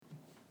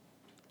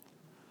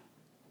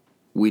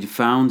We'd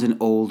found an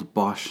old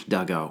Boche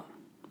dugout,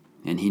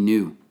 and he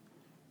knew,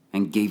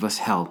 and gave us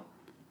hell,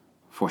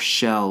 for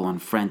shell on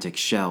frantic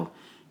shell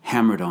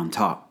hammered on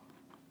top,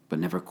 but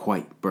never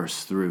quite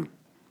burst through.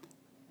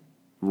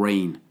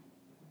 Rain,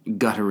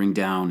 guttering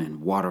down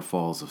in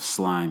waterfalls of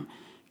slime,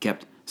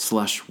 kept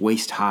slush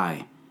waist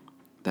high,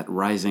 that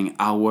rising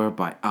hour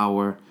by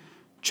hour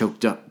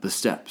choked up the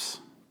steps,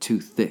 too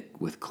thick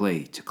with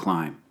clay to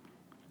climb.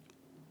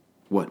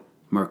 What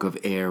murk of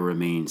air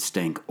remained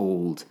stank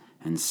old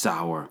and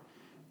sour,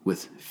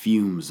 with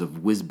fumes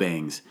of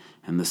whiz-bangs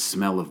and the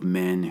smell of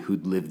men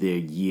who'd lived there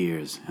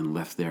years and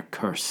left their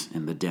curse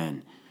in the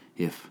den,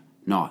 if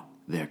not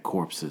their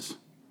corpses.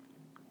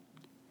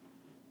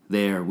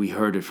 There we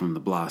heard it from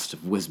the blast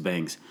of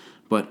whiz-bangs,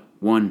 but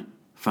one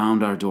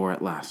found our door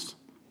at last,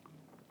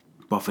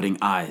 buffeting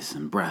eyes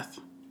and breath,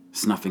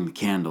 snuffing the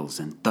candles,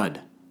 and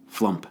thud,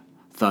 flump,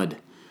 thud,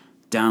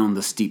 down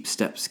the steep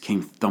steps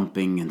came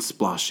thumping and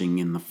sploshing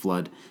in the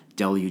flood,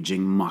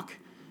 deluging muck,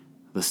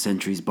 the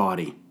sentry's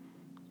body,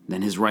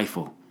 then his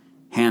rifle,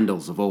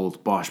 handles of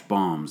old Boche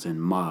bombs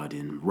and mud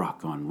in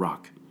ruck on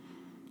ruck.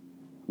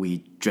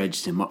 We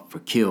dredged him up for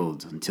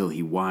killed until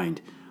he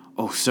whined,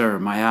 "Oh, sir,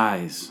 my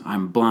eyes,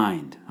 I'm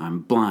blind,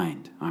 I'm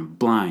blind, I'm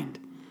blind."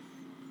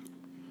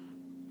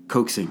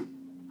 Coaxing,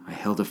 I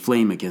held a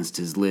flame against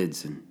his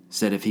lids and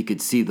said if he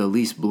could see the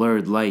least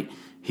blurred light,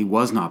 he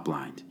was not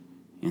blind.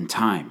 In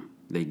time,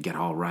 they'd get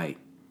all right.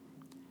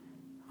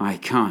 "I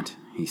can't,"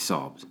 he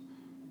sobbed.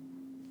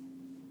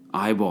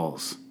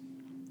 Eyeballs,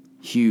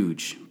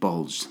 huge,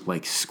 bulged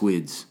like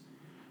squids,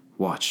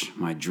 watch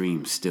my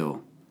dream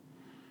still.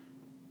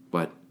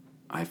 But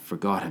I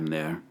forgot him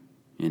there,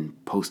 in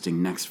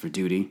posting next for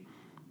duty,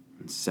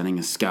 and sending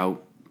a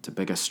scout to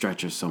pick a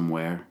stretcher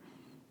somewhere,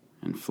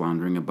 and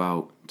floundering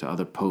about to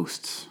other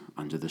posts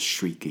under the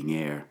shrieking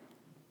air.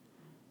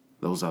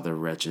 Those other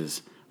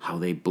wretches, how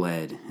they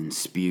bled and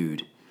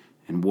spewed,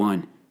 and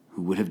one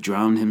who would have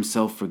drowned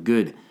himself for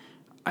good.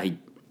 I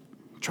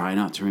try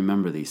not to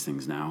remember these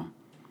things now.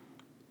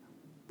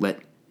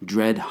 Let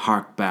dread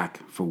hark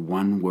back for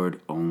one word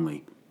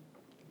only.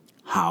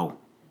 How?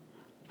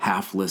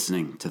 Half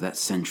listening to that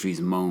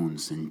sentry's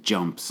moans and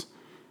jumps,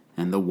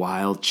 and the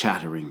wild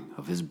chattering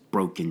of his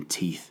broken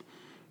teeth,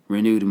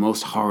 renewed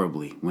most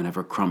horribly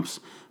whenever Crumps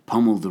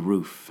pummeled the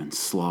roof and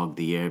slogged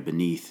the air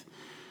beneath.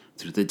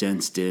 Through the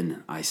dense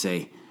din, I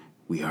say,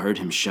 we heard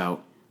him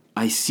shout,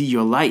 "I see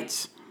your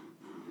lights!"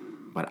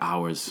 But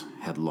ours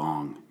had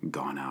long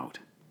gone out.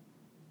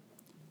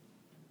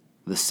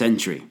 The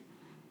Sentry,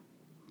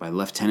 by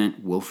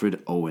Lieutenant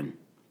Wilfred Owen,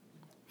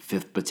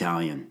 5th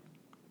Battalion,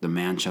 the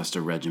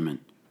Manchester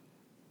Regiment,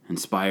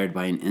 inspired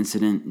by an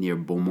incident near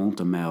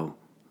Beaumont-Hamel,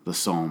 the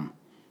Somme,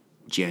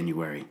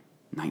 January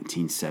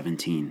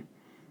 1917.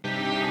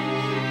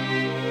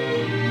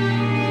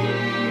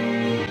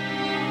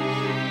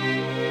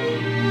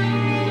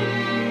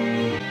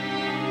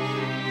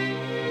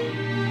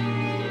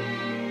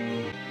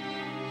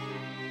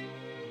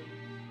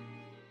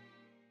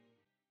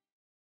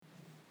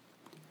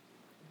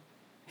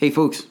 Hey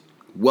folks,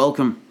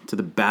 welcome to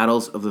the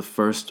Battles of the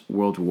First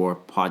World War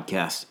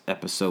podcast,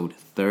 episode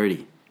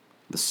 30,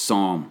 the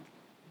Somme,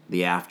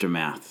 the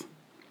Aftermath.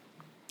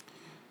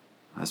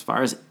 As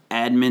far as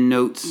admin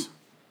notes,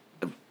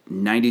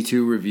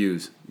 92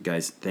 reviews.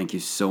 Guys, thank you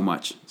so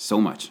much.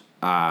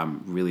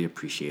 Really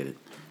appreciate it.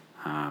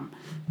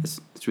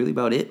 That's really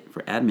about it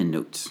for admin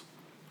notes.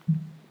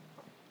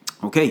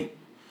 Okay,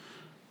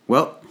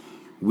 well,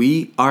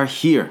 we are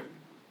here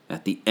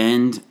at the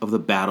end of the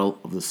Battle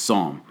of the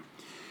Somme.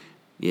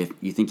 If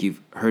you think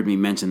you've heard me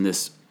mention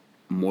this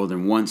more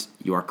than once,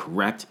 you are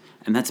correct.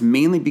 And that's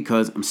mainly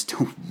because I'm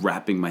still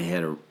wrapping my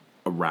head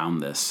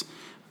around this.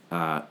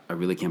 I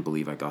really can't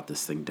believe I got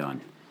this thing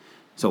done.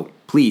 So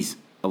please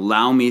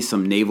allow me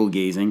some navel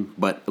gazing,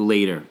 but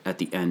later at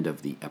the end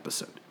of the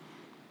episode.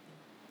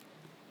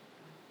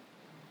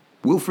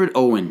 Wilfred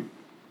Owen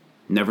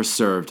never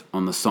served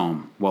on the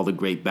Somme while the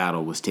great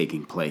battle was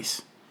taking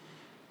place.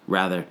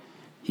 Rather,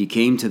 he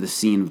came to the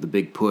scene of the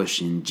big push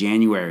in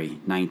January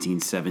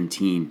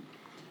 1917,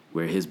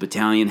 where his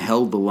battalion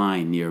held the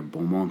line near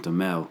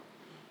Beaumont-Hamel.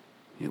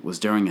 It was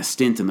during a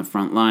stint in the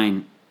front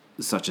line,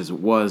 such as it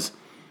was,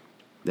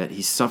 that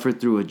he suffered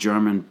through a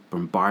German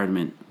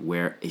bombardment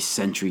where a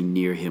sentry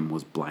near him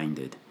was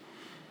blinded.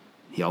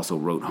 He also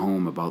wrote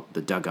home about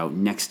the dugout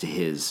next to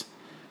his,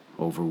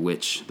 over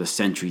which the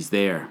sentries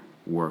there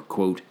were,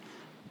 quote,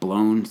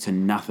 blown to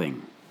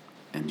nothing,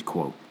 end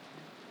quote.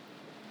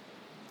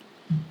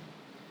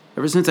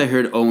 Ever since I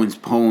heard Owen's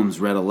poems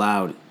read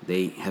aloud,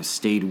 they have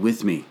stayed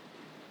with me,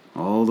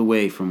 all the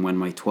way from when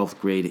my 12th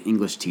grade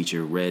English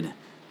teacher read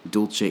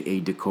Dulce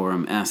et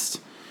Decorum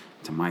Est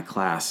to my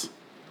class.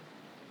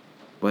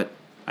 But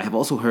I have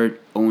also heard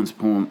Owen's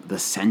poem The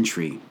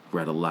Sentry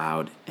read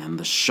aloud, and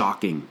the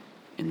shocking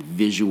and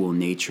visual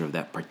nature of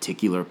that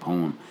particular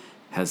poem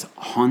has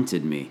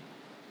haunted me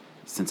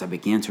since I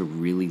began to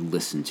really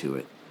listen to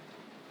it.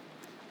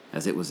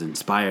 As it was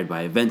inspired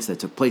by events that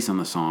took place on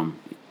the Somme,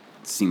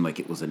 it seemed like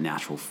it was a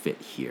natural fit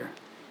here.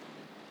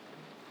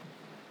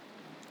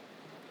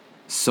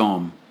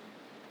 Somme.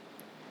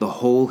 The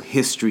whole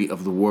history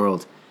of the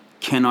world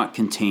cannot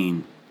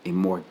contain a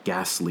more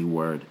ghastly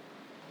word.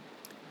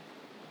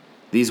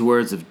 These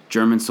words of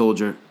German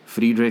soldier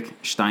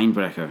Friedrich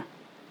Steinbrecher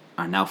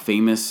are now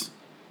famous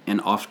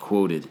and oft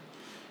quoted,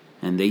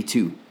 and they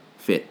too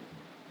fit.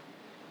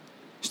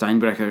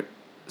 Steinbrecher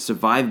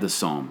survived the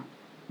Somme,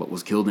 but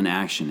was killed in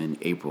action in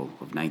April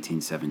of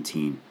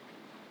 1917.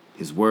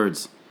 His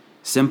words,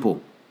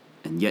 simple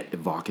and yet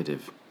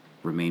evocative,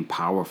 remain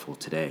powerful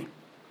today.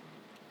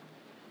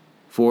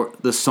 For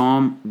the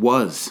Somme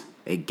was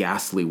a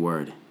ghastly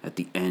word at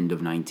the end of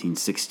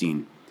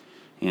 1916,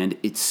 and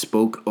it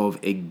spoke of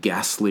a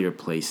ghastlier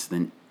place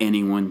than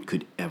anyone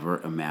could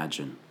ever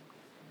imagine.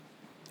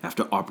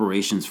 After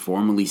operations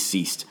formally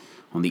ceased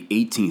on the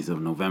 18th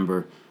of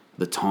November,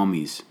 the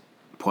Tommies,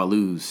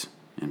 Poilus,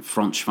 and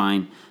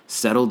Frontschwein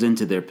settled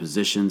into their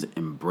positions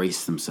and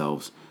braced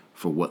themselves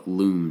for what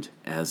loomed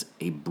as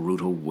a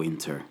brutal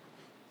winter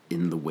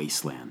in the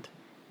wasteland.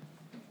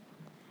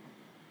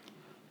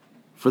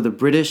 For the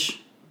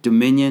British,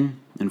 Dominion,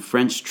 and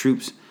French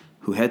troops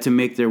who had to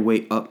make their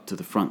way up to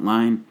the front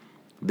line,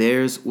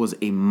 theirs was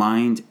a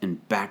mind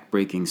and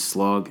back-breaking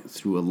slog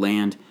through a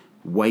land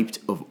wiped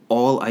of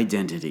all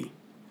identity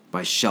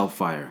by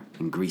shellfire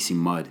and greasy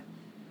mud.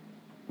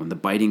 When the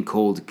biting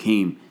cold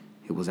came,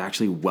 it was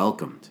actually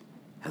welcomed,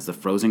 as the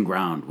frozen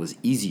ground was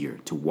easier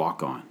to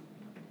walk on.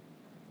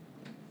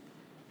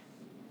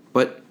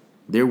 But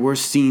there were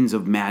scenes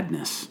of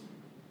madness,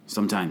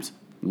 sometimes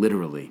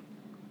literally.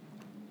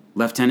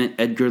 Lieutenant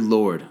Edgar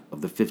Lord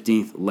of the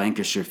 15th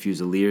Lancashire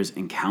Fusiliers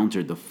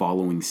encountered the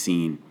following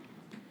scene.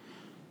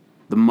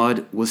 The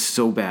mud was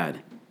so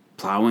bad,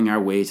 plowing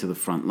our way to the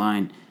front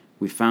line,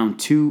 we found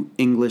 2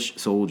 English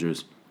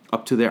soldiers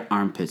up to their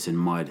armpits in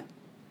mud,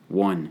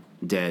 one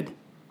dead.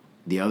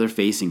 The other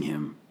facing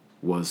him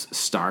was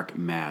stark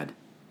mad.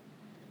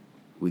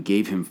 We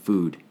gave him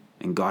food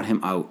and got him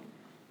out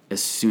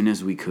as soon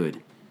as we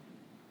could,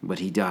 but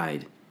he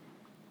died.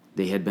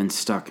 They had been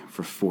stuck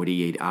for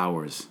 48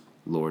 hours,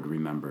 Lord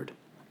remembered.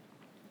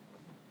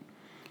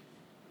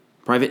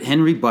 Private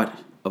Henry Butt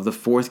of the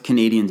 4th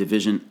Canadian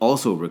Division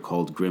also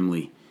recalled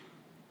grimly,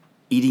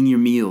 eating your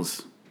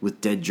meals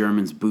with dead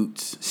Germans'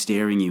 boots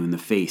staring you in the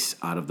face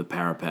out of the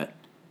parapet.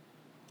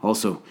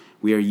 Also,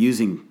 we are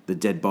using the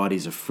dead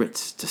bodies of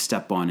Fritz to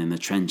step on in the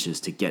trenches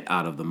to get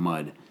out of the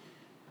mud.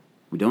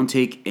 We don't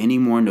take any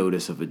more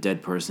notice of a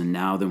dead person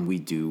now than we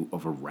do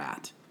of a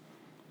rat.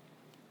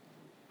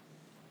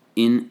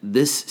 In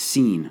this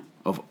scene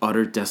of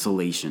utter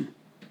desolation,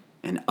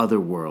 an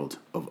otherworld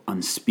of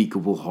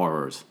unspeakable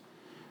horrors,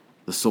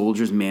 the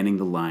soldiers manning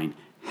the line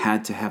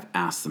had to have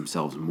asked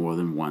themselves more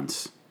than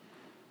once,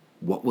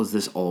 what was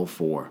this all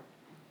for,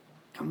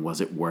 and was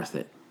it worth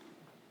it?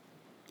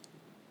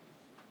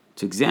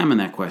 To examine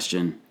that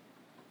question,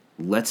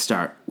 let's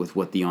start with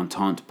what the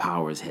Entente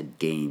powers had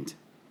gained.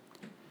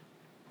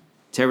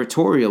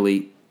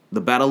 Territorially,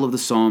 the Battle of the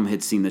Somme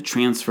had seen the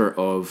transfer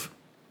of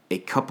a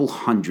couple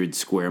hundred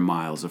square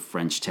miles of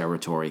French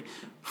territory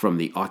from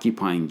the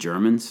occupying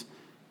Germans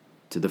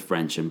to the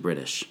French and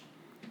British.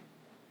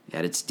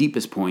 At its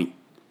deepest point,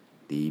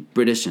 the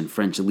British and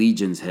French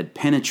legions had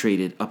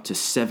penetrated up to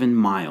 7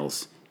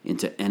 miles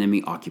into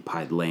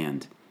enemy-occupied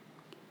land.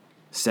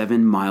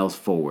 7 miles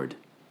forward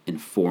in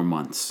 4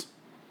 months,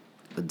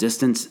 a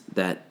distance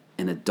that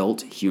an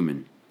adult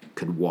human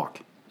could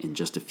walk in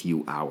just a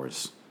few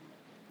hours.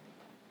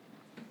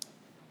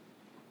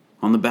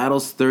 On the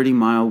battle's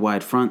 30-mile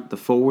wide front, the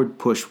forward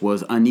push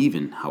was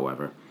uneven,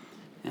 however,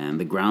 and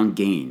the ground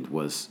gained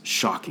was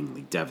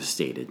shockingly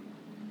devastated.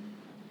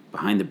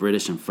 Behind the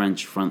British and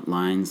French front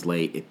lines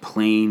lay a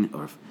plain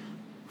of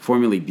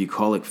formerly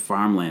bucolic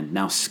farmland,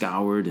 now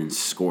scoured and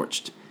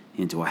scorched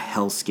into a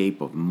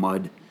hellscape of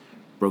mud,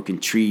 broken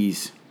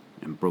trees,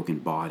 and broken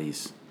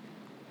bodies.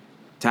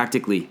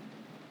 Tactically,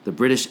 the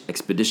British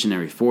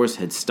Expeditionary Force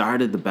had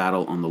started the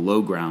battle on the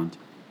low ground,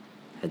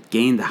 had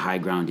gained the high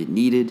ground it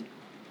needed,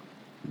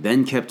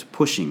 then kept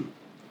pushing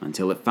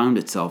until it found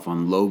itself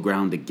on low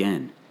ground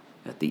again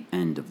at the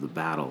end of the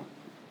battle.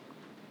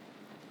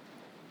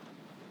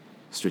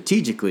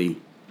 Strategically,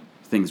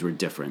 things were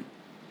different.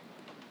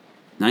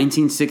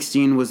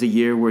 1916 was a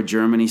year where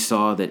Germany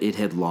saw that it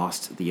had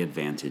lost the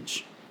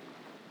advantage.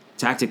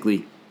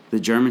 Tactically,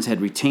 the Germans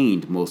had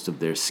retained most of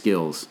their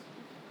skills,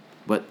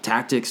 but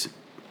tactics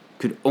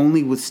could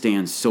only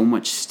withstand so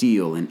much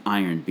steel and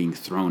iron being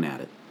thrown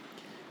at it.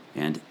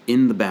 And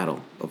in the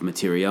Battle of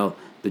Materiel,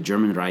 the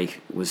German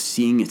Reich was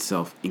seeing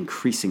itself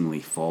increasingly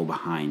fall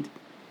behind.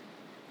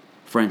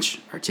 French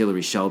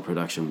artillery shell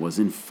production was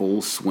in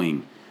full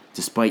swing,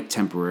 despite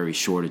temporary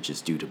shortages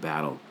due to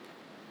battle.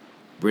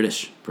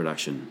 British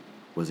production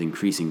was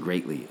increasing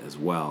greatly as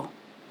well.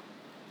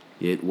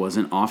 It was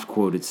an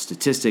oft-quoted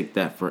statistic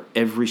that for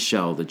every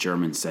shell the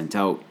Germans sent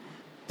out,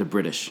 the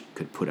British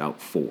could put out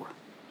 4.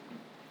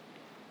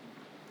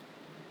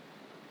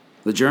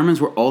 The Germans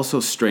were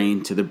also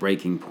strained to the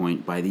breaking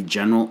point by the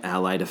General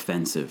Allied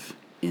Offensive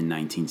in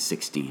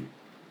 1916.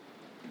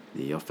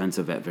 The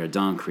offensive at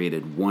Verdun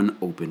created one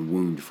open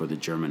wound for the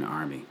German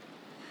army.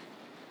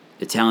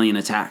 Italian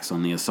attacks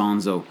on the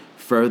Isonzo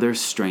further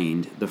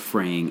strained the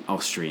fraying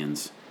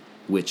Austrians,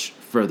 which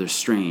further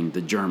strained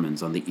the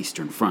Germans on the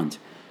Eastern Front,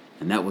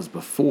 and that was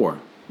before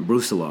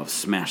Brusilov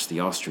smashed the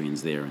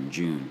Austrians there in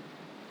June.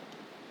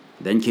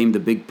 Then came the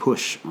big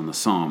push on the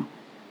Somme,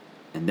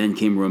 and then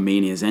came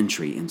Romania's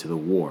entry into the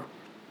war.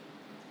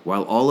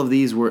 While all of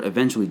these were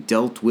eventually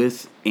dealt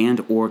with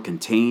and or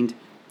contained,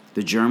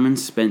 the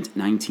Germans spent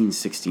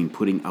 1916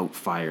 putting out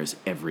fires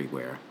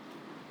everywhere.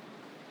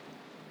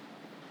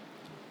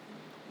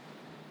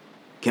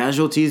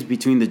 Casualties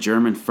between the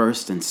German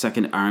 1st and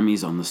 2nd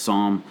Armies on the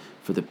Somme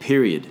for the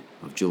period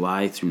of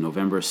July through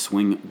November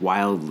swing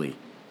wildly,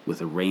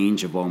 with a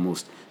range of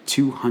almost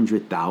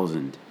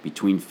 200,000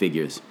 between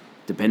figures,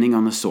 depending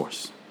on the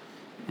source.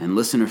 And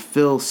listener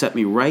Phil set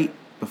me right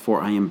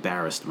before I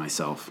embarrassed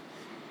myself.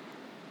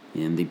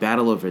 In the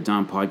Battle of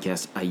Verdun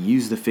podcast, I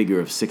used the figure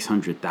of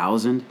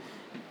 600,000,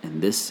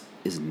 and this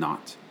is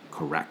not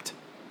correct.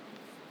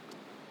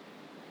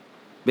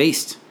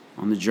 Based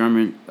on the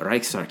German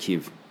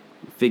Reichsarchiv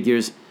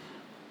figures,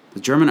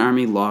 the German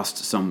army lost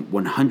some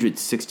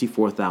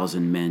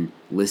 164,000 men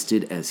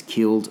listed as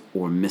killed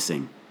or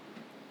missing,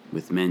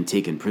 with men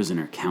taken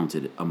prisoner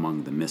counted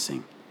among the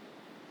missing.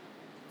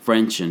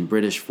 French and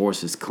British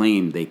forces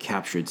claimed they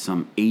captured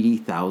some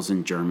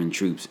 80,000 German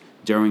troops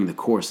during the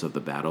course of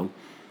the battle,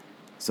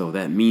 so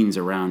that means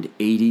around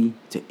 80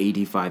 to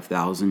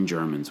 85,000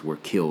 Germans were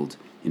killed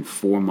in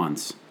 4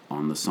 months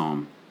on the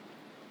Somme.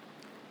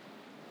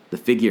 The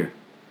figure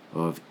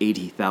of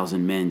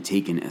 80,000 men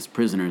taken as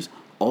prisoners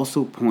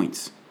also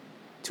points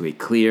to a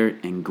clear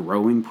and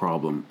growing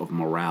problem of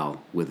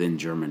morale within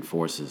German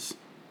forces.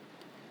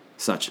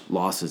 Such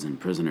losses in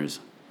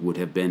prisoners would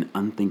have been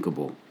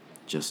unthinkable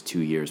just 2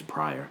 years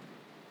prior.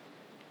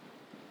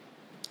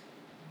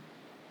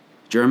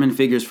 German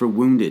figures for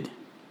wounded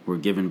were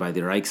given by the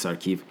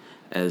Reichsarchiv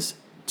as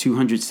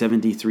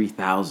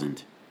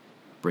 273,000,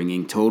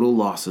 bringing total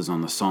losses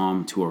on the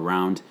Somme to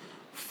around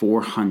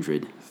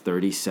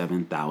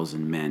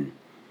 437,000 men.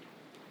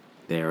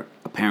 There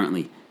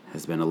apparently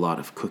has been a lot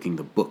of cooking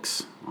the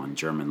books on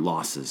German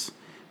losses,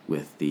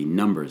 with the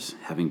numbers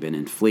having been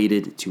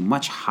inflated to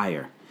much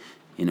higher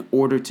in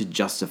order to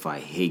justify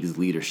Haig's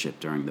leadership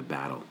during the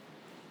battle.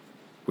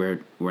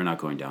 We're not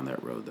going down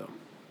that road, though.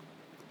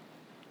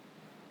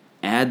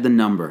 Add the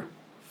number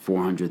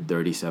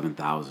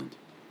 437,000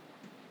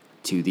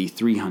 to the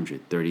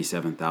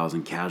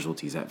 337,000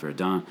 casualties at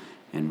Verdun,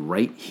 and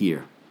right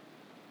here,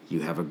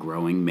 you have a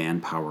growing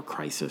manpower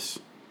crisis.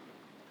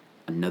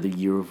 Another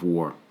year of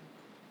war,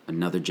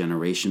 another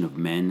generation of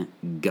men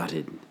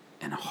gutted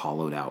and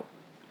hollowed out.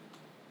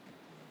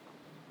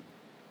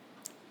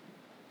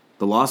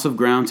 The loss of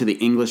ground to the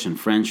English and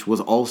French was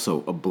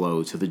also a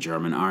blow to the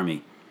German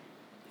army,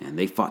 and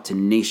they fought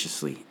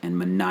tenaciously and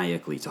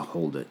maniacally to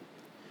hold it.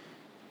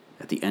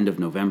 At the end of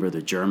November,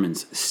 the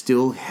Germans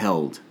still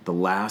held the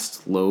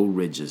last low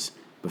ridges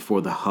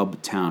before the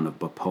hub town of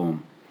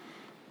Bapaume,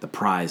 the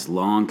prize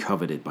long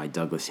coveted by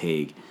Douglas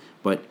Haig,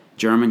 but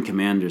German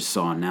commanders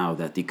saw now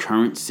that the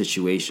current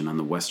situation on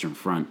the Western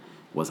Front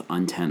was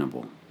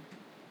untenable.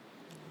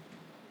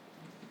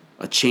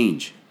 A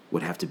change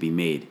would have to be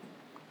made,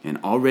 and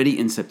already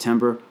in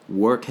September,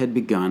 work had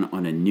begun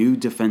on a new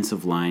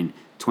defensive line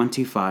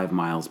 25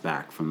 miles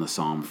back from the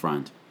Somme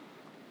front.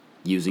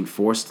 Using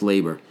forced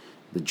labor,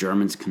 the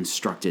Germans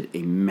constructed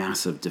a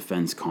massive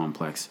defense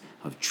complex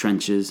of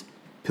trenches,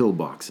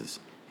 pillboxes,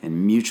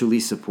 and mutually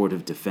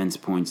supportive defense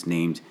points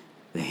named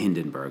the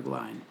Hindenburg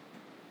Line.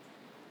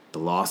 The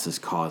losses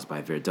caused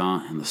by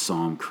Verdun and the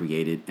Somme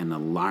created an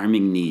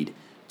alarming need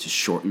to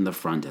shorten the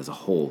front as a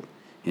whole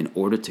in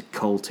order to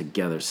cull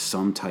together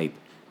some type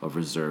of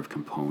reserve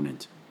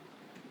component.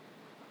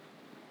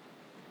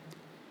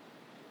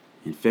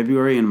 In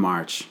February and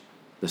March,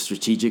 the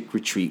strategic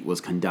retreat was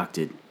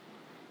conducted,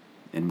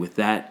 and with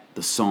that,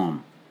 the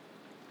Somme,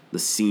 the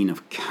scene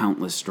of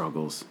countless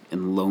struggles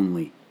and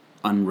lonely,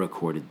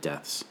 unrecorded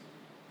deaths,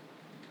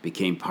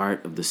 became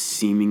part of the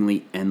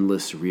seemingly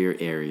endless rear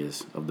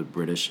areas of the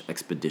British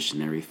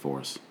Expeditionary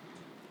Force.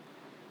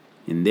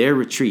 In their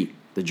retreat,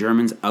 the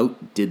Germans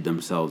outdid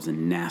themselves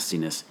in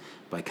nastiness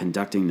by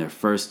conducting their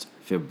first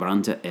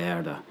Verbrannte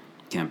Erde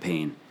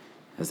campaign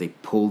as they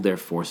pulled their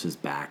forces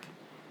back.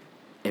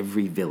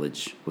 Every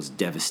village was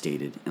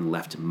devastated and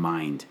left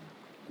mined.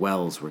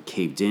 Wells were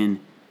caved in.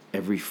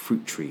 Every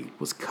fruit tree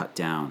was cut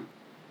down.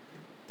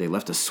 They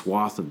left a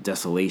swath of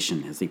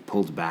desolation as they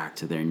pulled back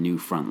to their new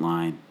front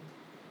line.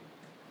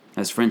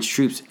 As French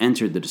troops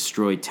entered the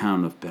destroyed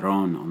town of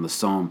Péronne on the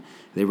Somme,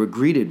 they were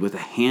greeted with a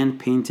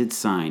hand-painted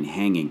sign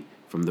hanging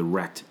from the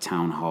wrecked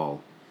town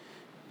hall.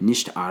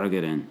 Nicht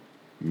ärgern,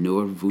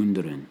 nur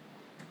wundern.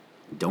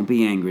 Don't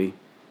be angry,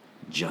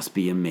 just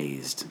be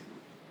amazed.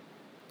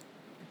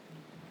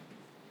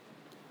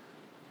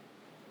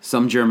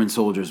 Some German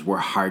soldiers were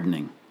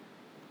hardening,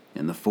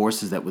 and the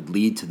forces that would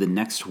lead to the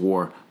next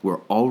war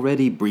were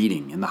already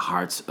breeding in the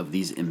hearts of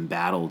these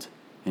embattled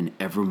and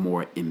ever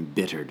more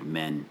embittered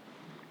men.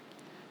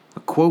 A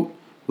quote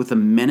with a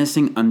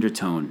menacing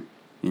undertone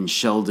in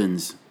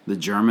Sheldon's the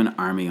German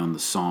army on the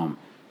Somme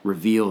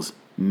reveals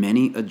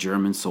many a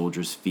German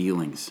soldier's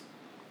feelings.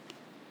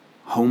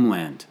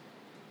 Homeland,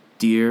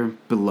 dear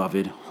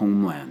beloved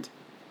homeland.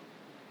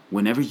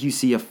 Whenever you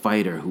see a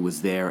fighter who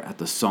was there at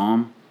the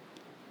Somme,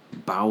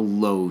 bow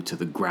low to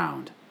the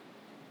ground,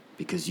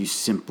 because you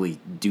simply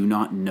do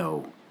not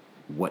know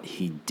what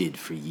he did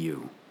for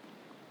you.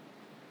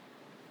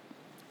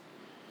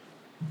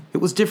 It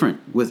was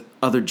different with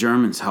other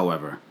Germans,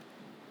 however.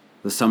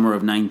 The summer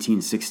of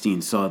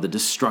 1916 saw the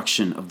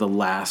destruction of the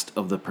last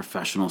of the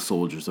professional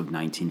soldiers of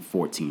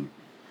 1914,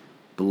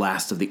 the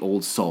last of the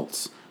old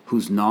salts,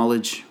 whose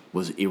knowledge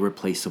was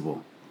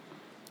irreplaceable.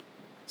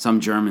 Some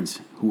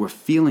Germans who were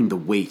feeling the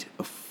weight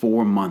of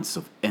 4 months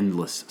of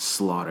endless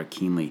slaughter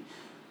keenly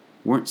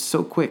weren't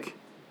so quick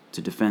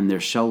to defend their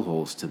shell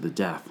holes to the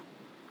death.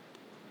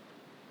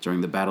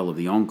 During the Battle of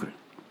the Ancre,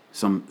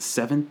 some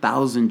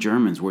 7,000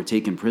 Germans were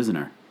taken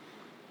prisoner.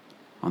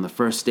 On the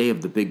first day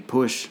of the Big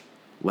Push,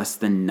 less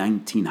than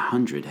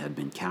 1,900 had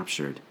been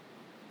captured.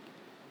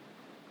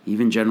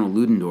 Even General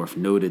Ludendorff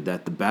noted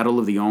that the Battle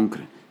of the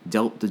Ancre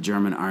dealt the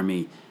German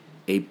army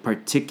a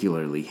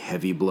particularly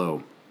heavy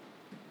blow,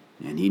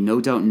 and he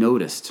no doubt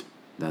noticed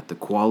that the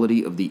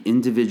quality of the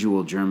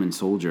individual German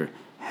soldier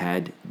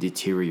had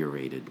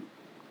deteriorated.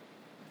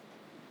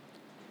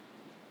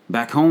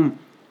 Back home,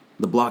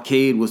 the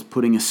blockade was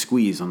putting a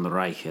squeeze on the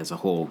Reich as a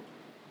whole,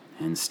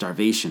 and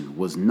starvation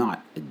was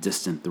not a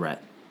distant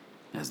threat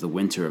as the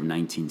winter of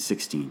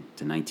 1916 to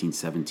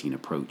 1917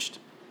 approached.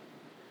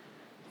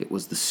 It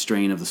was the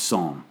strain of the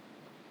Somme,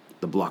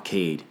 the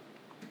blockade,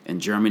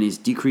 and Germany's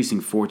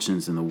decreasing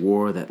fortunes in the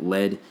war that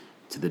led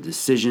to the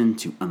decision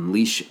to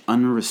unleash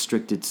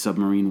unrestricted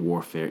submarine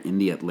warfare in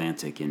the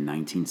Atlantic in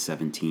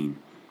 1917.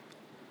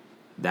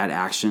 That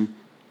action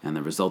and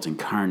the resulting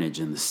carnage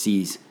in the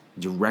seas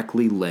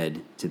directly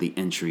led to the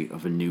entry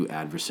of a new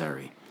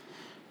adversary,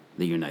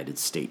 the United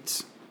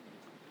States.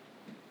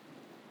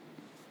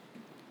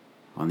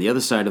 On the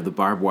other side of the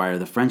barbed wire,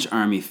 the French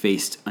army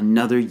faced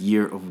another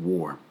year of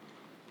war,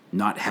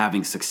 not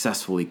having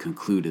successfully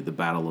concluded the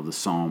Battle of the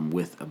Somme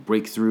with a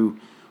breakthrough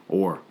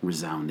or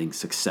resounding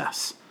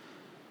success.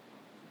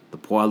 The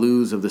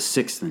poilus of the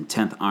 6th and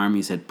 10th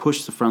Armies had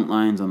pushed the front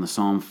lines on the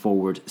Somme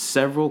forward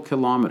several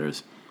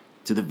kilometers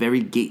to the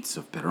very gates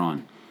of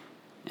Péronne,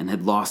 and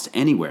had lost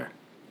anywhere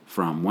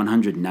from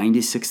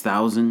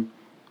 196,000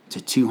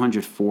 to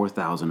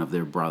 204,000 of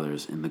their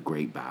brothers in the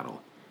Great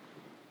Battle.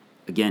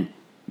 Again,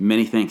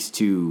 many thanks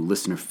to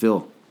listener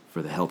Phil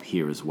for the help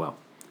here as well.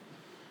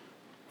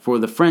 For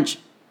the French,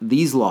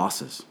 these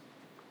losses,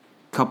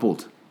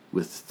 coupled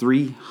with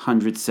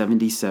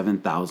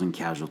 377,000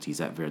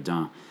 casualties at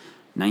Verdun,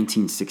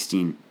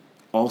 1916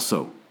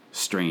 also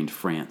strained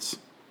France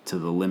to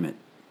the limit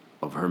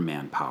of her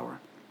manpower.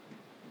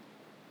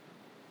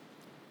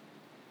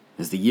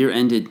 As the year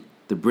ended,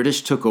 the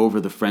British took over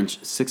the French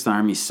 6th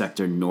Army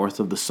sector north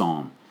of the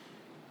Somme,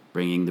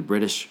 bringing the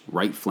British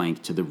right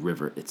flank to the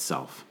river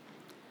itself.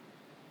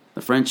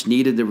 The French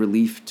needed the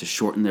relief to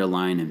shorten their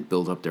line and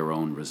build up their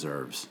own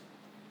reserves.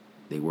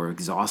 They were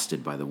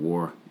exhausted by the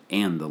war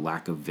and the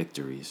lack of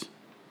victories.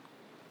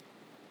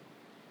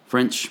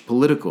 French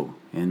political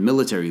and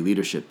military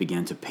leadership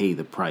began to pay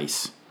the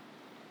price.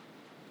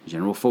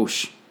 General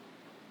Foch,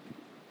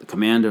 the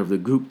commander of the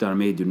Groupe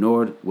d'Armée du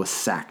Nord, was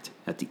sacked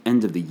at the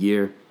end of the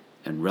year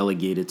and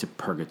relegated to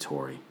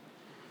purgatory.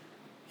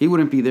 He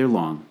wouldn't be there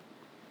long.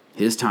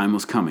 His time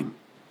was coming,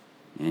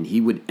 and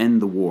he would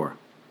end the war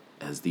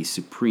as the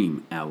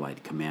supreme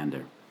Allied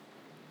commander.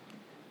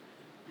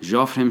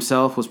 Joffre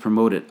himself was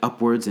promoted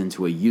upwards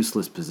into a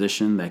useless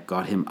position that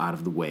got him out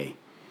of the way,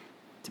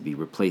 to be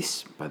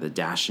replaced by the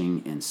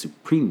dashing and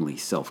supremely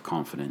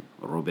self-confident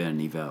Robert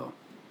Nivelle.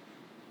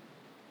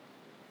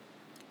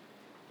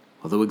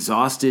 Although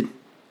exhausted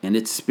and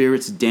its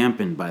spirits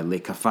dampened by Les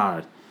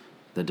Cafards,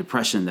 the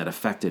depression that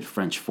affected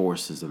French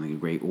forces in the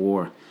Great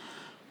War,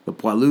 the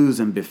Poilus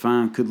and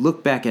Beffin could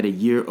look back at a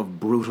year of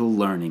brutal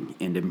learning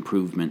and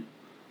improvement.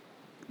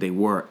 They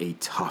were a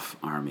tough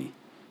army,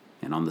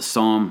 and on the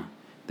Somme,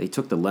 they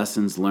took the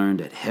lessons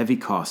learned at heavy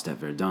cost at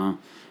Verdun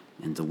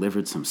and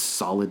delivered some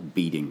solid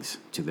beatings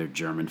to their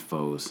German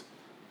foes.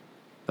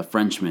 The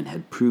Frenchman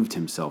had proved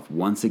himself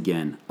once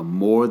again a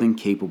more than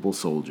capable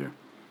soldier.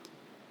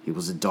 He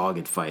was a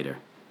dogged fighter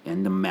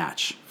and a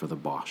match for the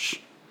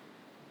Boche.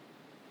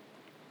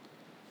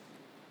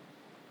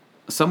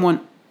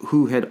 Someone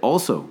who had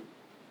also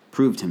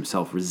proved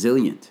himself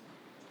resilient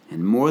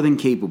and more than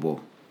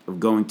capable of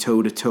going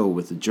toe-to-toe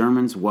with the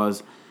Germans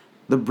was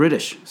the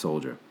British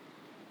soldier.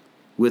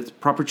 With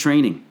proper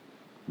training,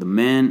 the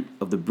men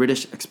of the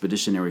British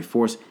Expeditionary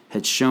Force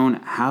had shown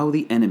how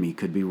the enemy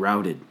could be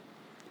routed.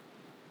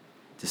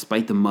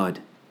 Despite the mud,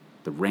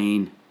 the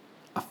rain,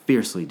 a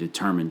fiercely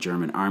determined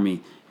German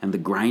army, and the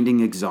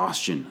grinding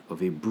exhaustion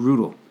of a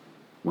brutal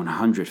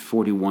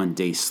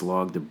 141-day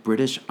slog, the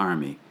British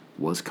army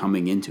was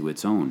coming into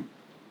its own.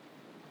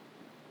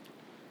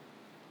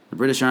 The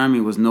British army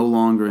was no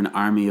longer an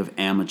army of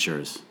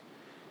amateurs.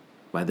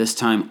 By this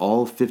time,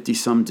 all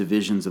 50-some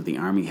divisions of the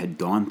army had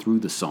gone through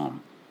the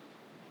Somme,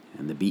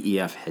 and the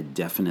BEF had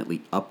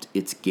definitely upped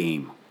its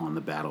game on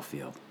the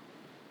battlefield.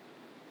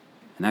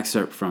 An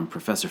excerpt from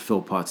Professor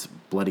Philpott's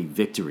Bloody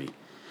Victory,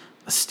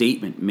 a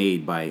statement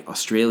made by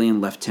Australian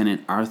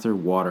Lieutenant Arthur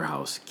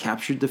Waterhouse,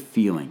 captured the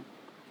feeling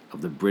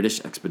of the British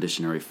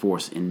Expeditionary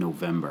Force in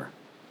November.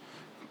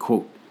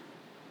 Quote,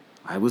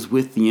 "I was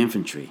with the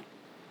infantry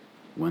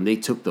when they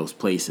took those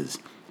places,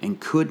 and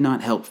could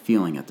not help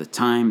feeling at the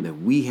time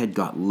that we had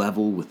got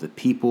level with the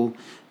people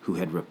who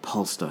had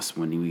repulsed us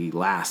when we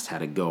last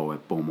had a go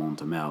at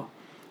Beaumont-Hamel.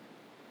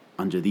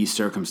 Under these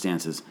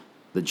circumstances,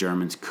 the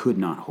Germans could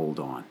not hold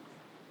on."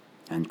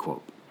 End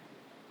quote.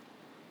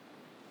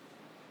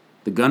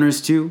 The gunners,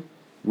 too,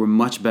 were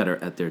much better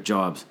at their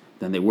jobs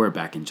than they were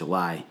back in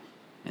July,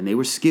 and they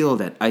were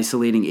skilled at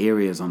isolating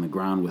areas on the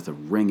ground with a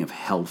ring of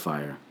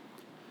hellfire.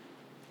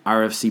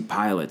 RFC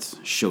pilots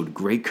showed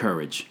great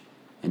courage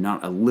and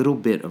not a little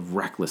bit of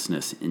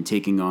recklessness in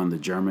taking on the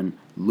German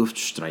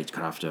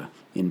Luftstreitkräfte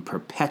in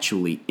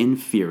perpetually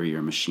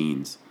inferior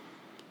machines.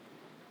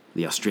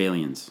 The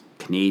Australians,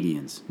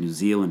 Canadians, New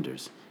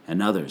Zealanders,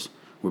 and others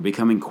were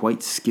becoming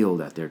quite skilled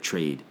at their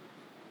trade.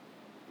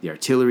 The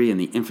artillery and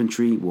the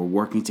infantry were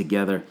working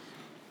together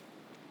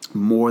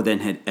more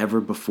than had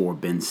ever before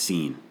been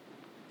seen,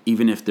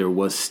 even if there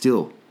was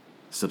still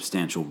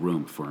substantial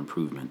room for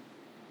improvement.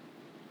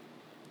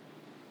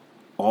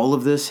 All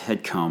of this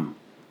had come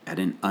at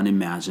an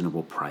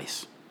unimaginable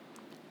price.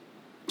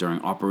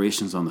 During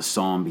operations on the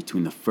Somme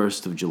between the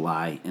 1st of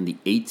July and the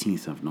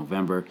 18th of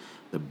November,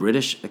 the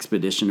British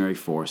Expeditionary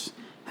Force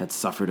had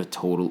suffered a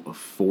total of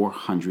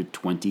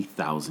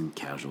 420,000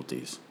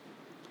 casualties.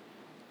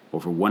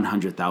 Over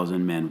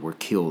 100,000 men were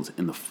killed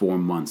in the 4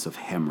 months of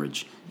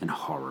hemorrhage and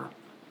horror.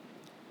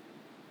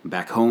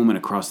 Back home and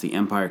across the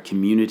Empire,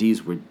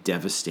 communities were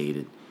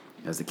devastated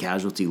as the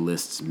casualty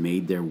lists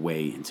made their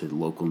way into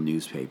local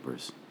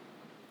newspapers.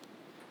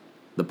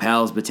 The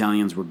PALS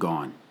battalions were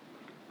gone.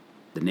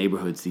 The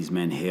neighborhoods these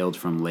men hailed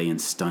from lay in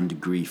stunned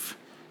grief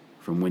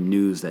from when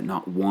news that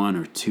not one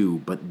or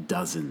two, but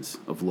dozens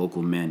of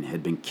local men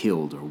had been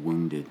killed or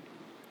wounded.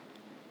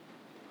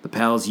 The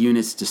PALS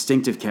unit's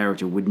distinctive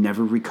character would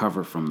never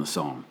recover from the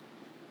Somme.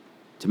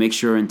 To make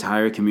sure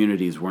entire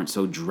communities weren't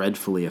so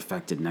dreadfully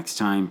affected next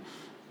time,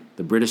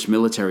 the British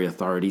military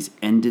authorities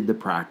ended the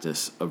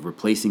practice of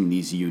replacing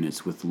these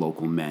units with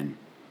local men.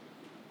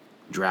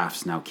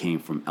 Drafts now came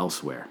from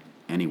elsewhere,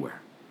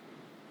 anywhere.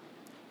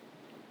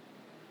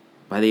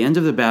 By the end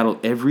of the battle,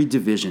 every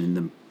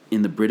division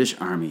in the British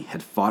Army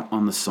had fought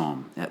on the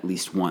Somme at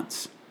least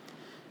once.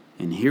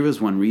 And here is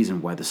one reason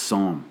why the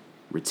Somme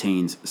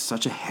retains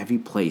such a heavy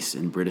place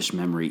in British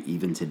memory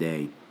even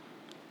today.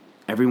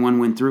 Everyone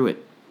went through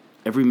it.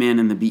 Every man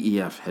in the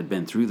BEF had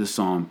been through the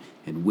Somme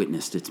and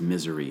witnessed its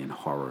misery and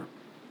horror.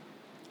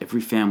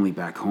 Every family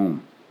back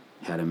home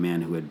had a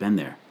man who had been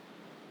there,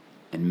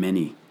 and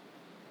many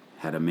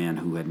had a man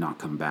who had not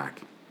come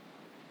back.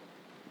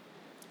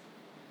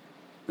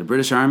 The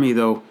British Army,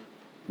 though,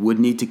 would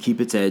need to keep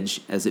its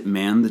edge as it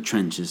manned the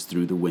trenches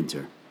through the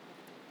winter.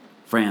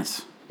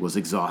 France was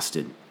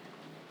exhausted,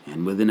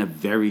 and within a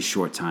very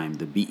short time,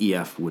 the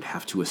BEF would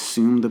have to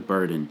assume the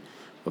burden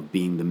of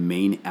being the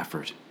main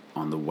effort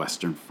on the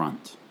Western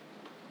Front.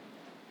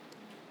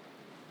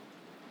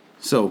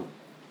 So,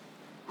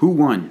 who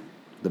won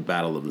the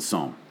Battle of the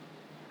Somme?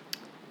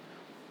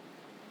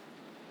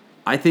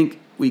 I think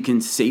we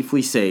can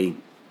safely say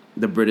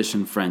the British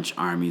and French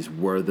armies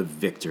were the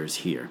victors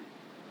here,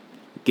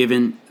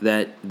 given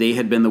that they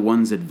had been the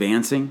ones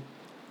advancing,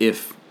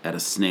 if at a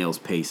snail's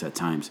pace at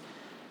times,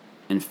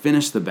 and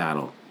finished the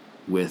battle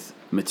with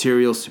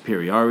material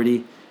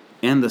superiority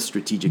and the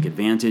strategic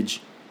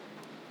advantage.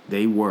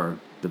 They were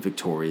the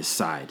victorious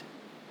side.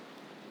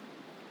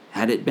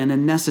 Had it been a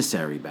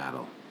necessary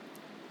battle?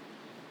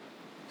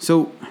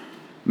 So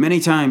many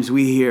times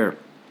we hear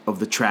of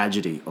the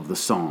tragedy of the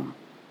Somme,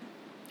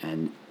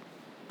 and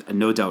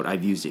no doubt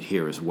I've used it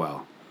here as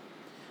well.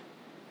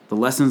 The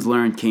lessons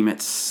learned came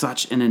at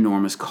such an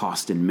enormous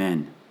cost in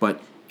men,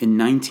 but in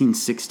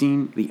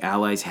 1916, the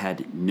Allies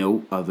had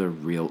no other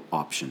real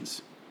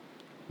options.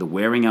 The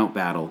wearing out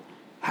battle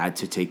had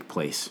to take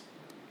place.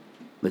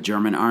 The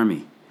German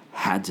army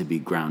had to be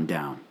ground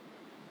down.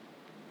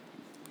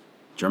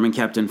 German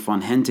Captain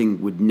von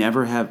Henting would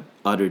never have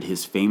uttered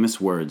his famous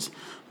words,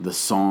 "The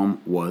Somme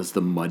was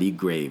the muddy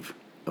grave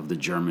of the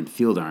German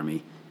field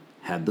army,"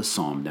 had the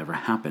Somme never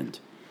happened.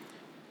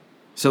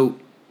 So,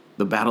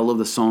 the Battle of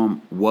the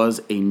Somme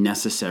was a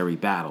necessary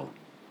battle,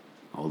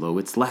 although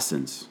its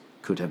lessons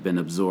could have been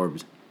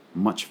absorbed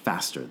much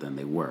faster than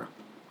they were.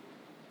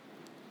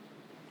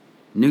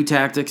 New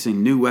tactics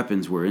and new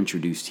weapons were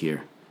introduced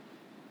here.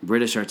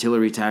 British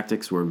artillery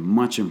tactics were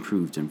much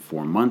improved in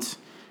 4 months,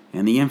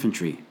 and the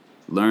infantry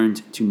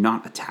learned to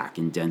not attack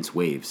in dense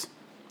waves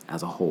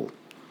as a whole.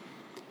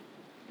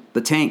 The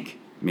tank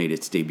made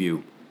its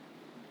debut.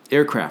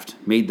 Aircraft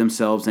made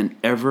themselves an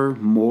ever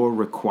more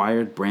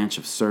required branch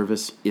of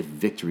service if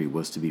victory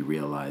was to be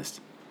realized.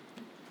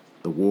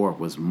 The war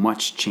was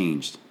much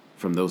changed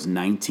from those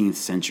 19th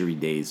century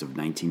days of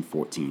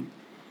 1914.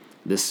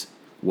 This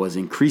was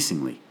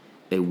increasingly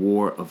a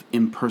war of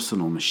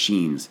impersonal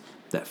machines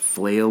that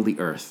flail the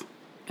earth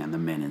and the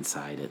men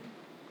inside it.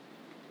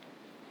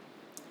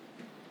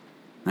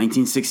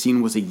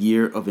 1916 was a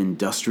year of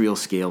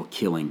industrial-scale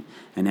killing,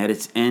 and at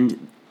its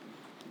end,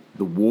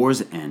 the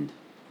war's end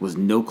was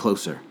no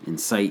closer in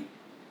sight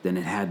than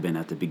it had been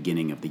at the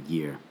beginning of the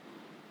year.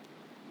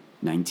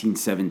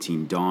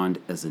 1917 dawned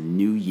as a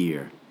new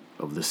year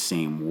of the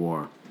same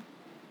war.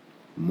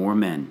 More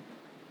men,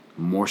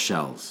 more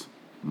shells,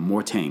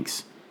 more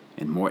tanks,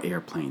 and more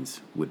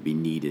airplanes would be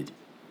needed.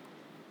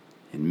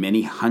 And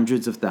many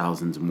hundreds of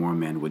thousands more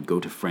men would go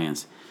to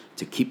France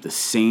to keep the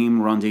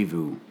same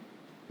rendezvous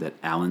that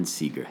Alan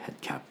Seeger had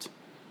kept.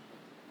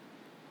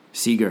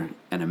 Seeger,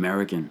 an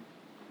American,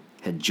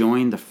 had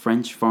joined the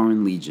French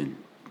Foreign Legion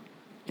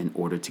in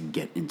order to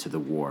get into the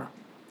war.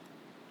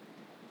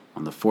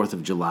 On the 4th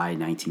of July,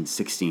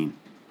 1916,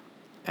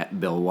 at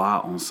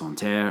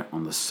Bellois-en-Santerre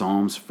on the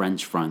Somme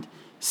French front,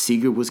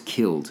 Seeger was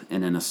killed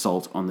in an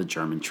assault on the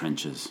German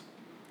trenches.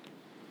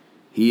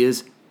 He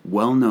is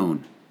well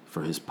known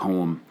for his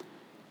poem,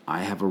 I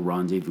Have a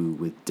Rendezvous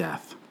with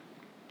Death,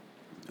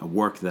 a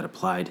work that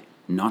applied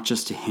not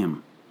just to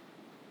him,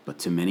 but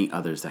to many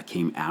others that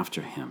came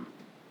after him.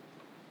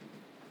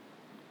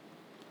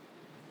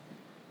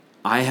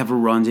 I have a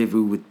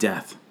rendezvous with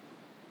death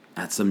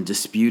at some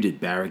disputed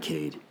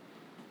barricade.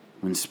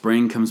 When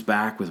spring comes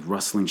back with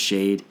rustling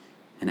shade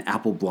and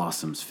apple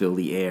blossoms fill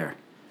the air,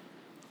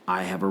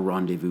 I have a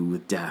rendezvous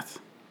with death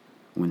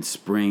when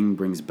spring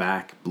brings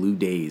back blue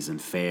days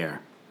and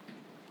fair.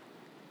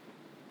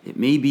 It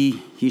may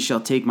be he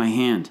shall take my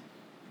hand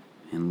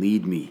and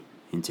lead me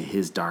into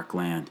his dark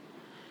land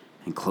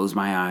and close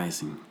my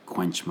eyes and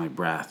quench my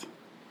breath.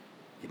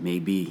 It may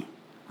be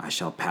I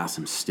shall pass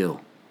him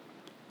still.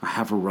 I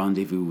have a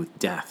rendezvous with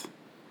death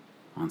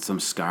on some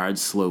scarred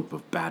slope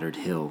of battered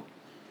hill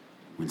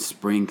when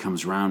spring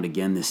comes round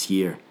again this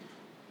year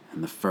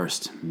and the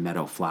first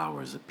meadow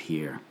flowers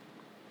appear.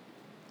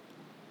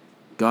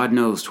 God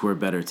knows 'twere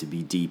better to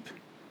be deep,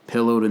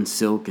 pillowed in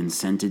silk and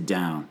scented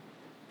down,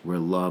 where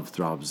love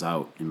throbs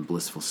out in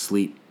blissful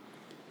sleep,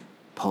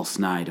 pulse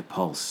nigh to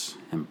pulse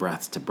and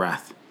breath to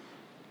breath,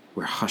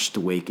 where hushed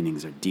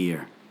awakenings are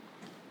dear.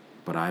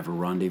 But I've a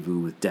rendezvous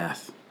with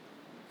death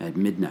at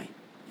midnight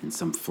in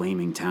some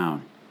flaming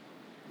town,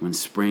 when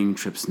spring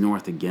trips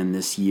north again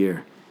this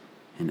year,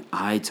 and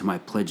I to my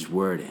pledged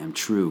word am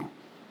true,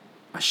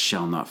 I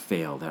shall not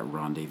fail that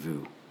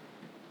rendezvous.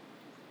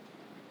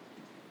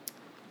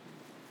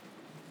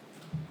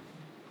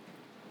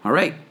 All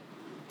right,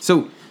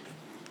 so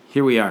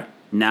here we are,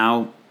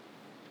 now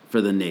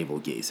for the navel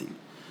gazing.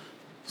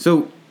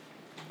 So,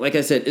 like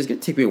I said, it's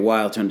going to take me a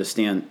while to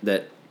understand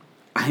that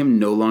I am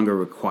no longer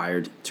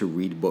required to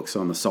read books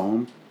on the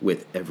Psalm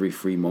with every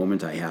free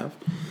moment I have.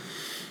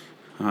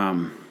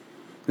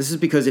 This is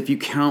because if you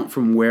count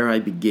from where I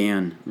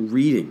began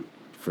reading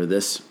for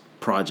this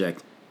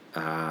project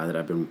that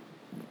I've been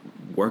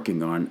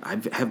working on,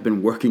 I have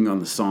been working on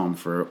the Psalm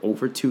for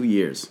over 2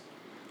 years.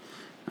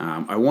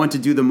 I want to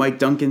do the Mike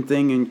Duncan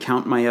thing and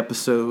count my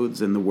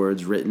episodes and the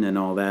words written and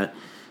all that,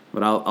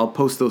 but I'll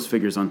post those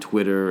figures on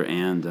Twitter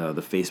and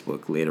the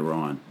Facebook later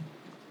on.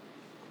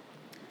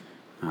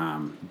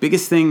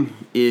 Biggest thing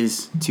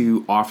is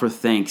to offer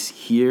thanks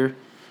here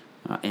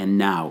and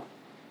now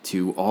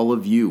to all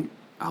of you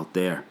out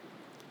there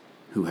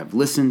who have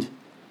listened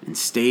and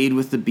stayed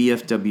with the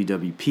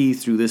BFWWP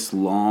through this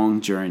long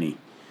journey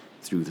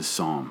through the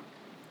Psalm.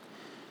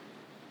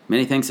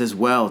 Many thanks as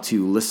well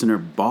to listener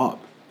Bob,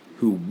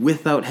 who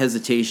without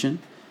hesitation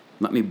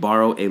let me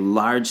borrow a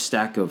large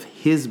stack of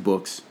his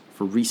books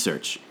for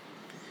research.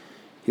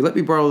 He let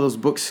me borrow those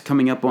books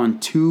coming up on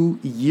 2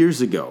 years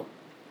ago,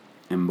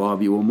 and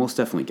Bob, you will most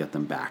definitely get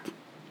them back.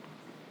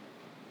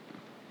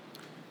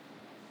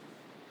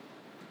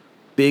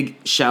 Big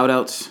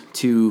shout-outs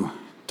to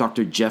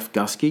Dr. Jeff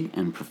Gusky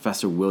and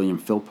Professor William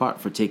Philpott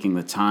for taking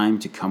the time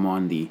to come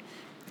on the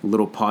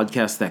little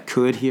podcast that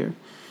could here.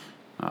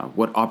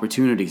 What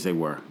opportunities they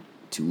were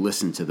to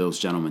listen to those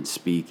gentlemen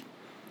speak.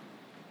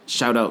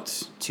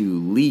 Shout-outs to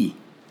Lee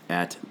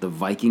at the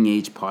Viking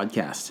Age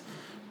podcast,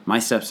 my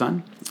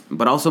stepson,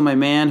 but also my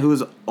man who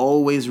is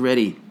always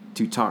ready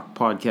to talk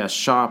podcast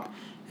shop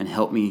and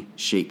help me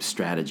shape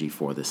strategy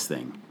for this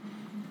thing.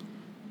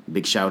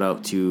 Big shout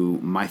out to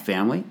my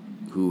family,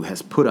 who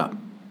has put up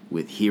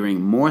with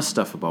hearing more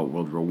stuff about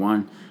World War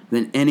I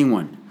than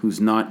anyone who's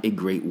not a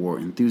great war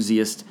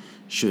enthusiast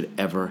should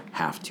ever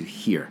have to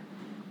hear.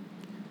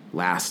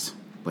 Last,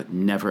 but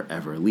never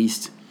ever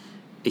least,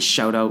 a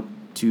shout out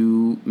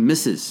to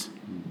Mrs.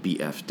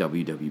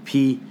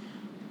 BFWWP,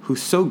 who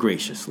so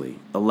graciously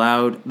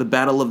allowed the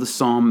Battle of the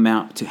Somme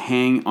map to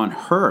hang on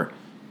her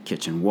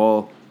kitchen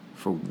wall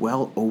for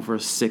well over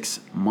 6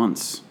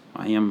 months.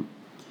 I am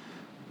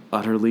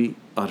utterly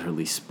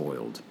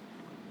spoiled.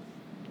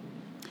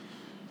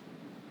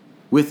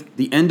 With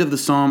the end of the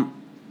Psalm,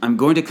 I'm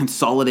going to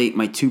consolidate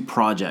my 2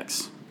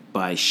 projects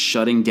by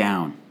shutting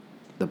down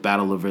the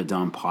Battle of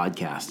Verdun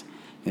podcast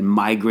and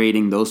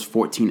migrating those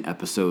 14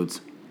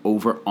 episodes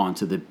over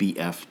onto the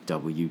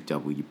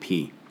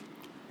BFWWP.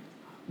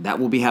 That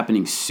will be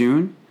happening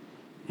soon,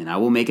 and I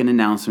will make an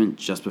announcement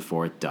just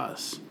before it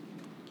does.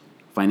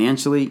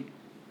 Financially,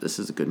 this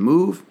is a good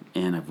move,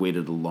 and I've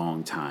waited a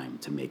long time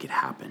to make it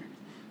happen.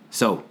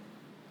 So,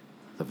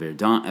 the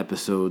Verdant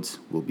episodes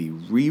will be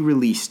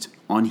re-released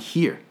on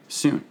here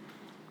soon.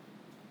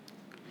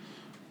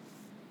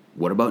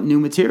 What about new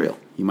material,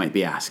 you might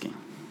be asking?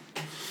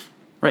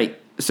 Right,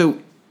 so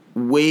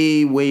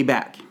way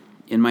back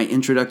in my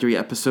introductory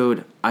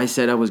episode, I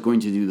said I was going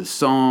to do the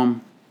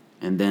Psalm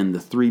and then the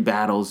 3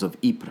 battles of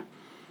Ypres.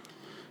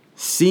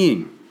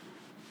 Seeing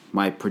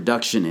my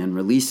production and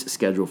release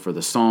schedule for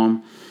the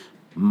Psalm,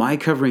 my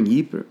covering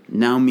Ypres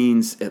now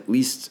means at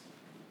least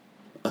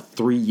a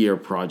 3-year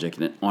project.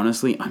 And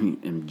honestly,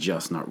 I'm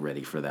just not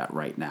ready for that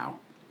right now.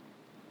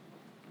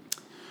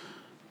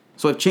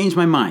 So I've changed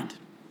my mind.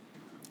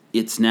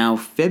 It's now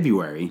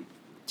February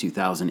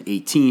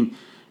 2018,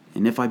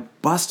 and if I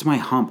bust my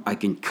hump, I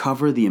can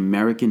cover the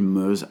American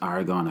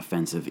Meuse-Argonne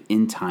offensive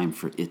in time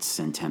for its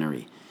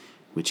centenary,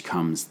 which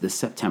comes this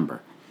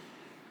September.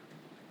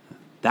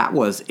 That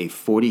was a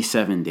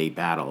 47-day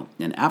battle,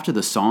 and after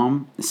the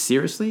Psalm,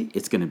 seriously,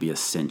 it's going to be a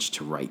cinch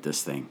to write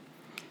this thing.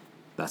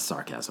 That's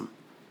sarcasm.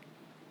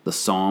 The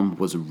Psalm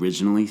was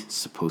originally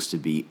supposed to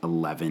be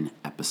 11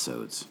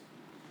 episodes.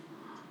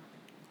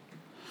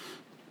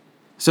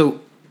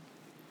 So,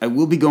 I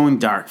will be going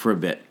dark for a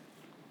bit.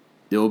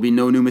 There will be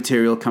no new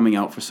material coming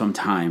out for some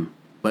time,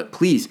 but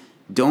please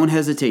don't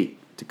hesitate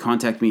to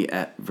contact me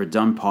at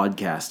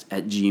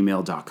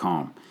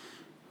verdunpodcast@gmail.com.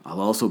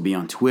 I'll also be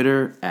on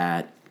Twitter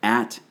at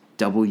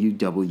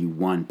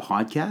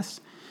WW1podcast,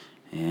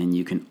 and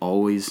you can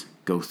always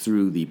go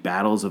through the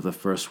Battles of the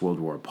First World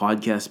War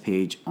podcast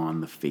page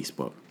on the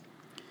Facebook.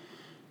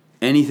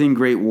 Anything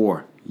Great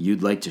War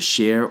you'd like to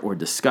share or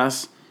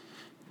discuss,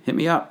 hit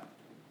me up.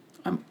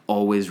 I'm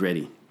always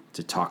ready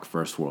to talk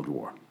First World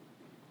War.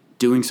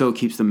 Doing so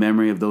keeps the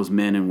memory of those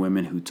men and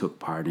women who took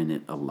part in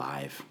it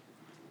alive.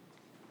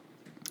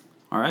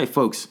 All right,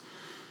 folks.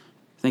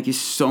 Thank you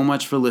so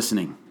much for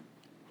listening.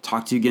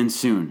 Talk to you again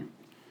soon.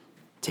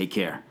 Take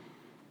care.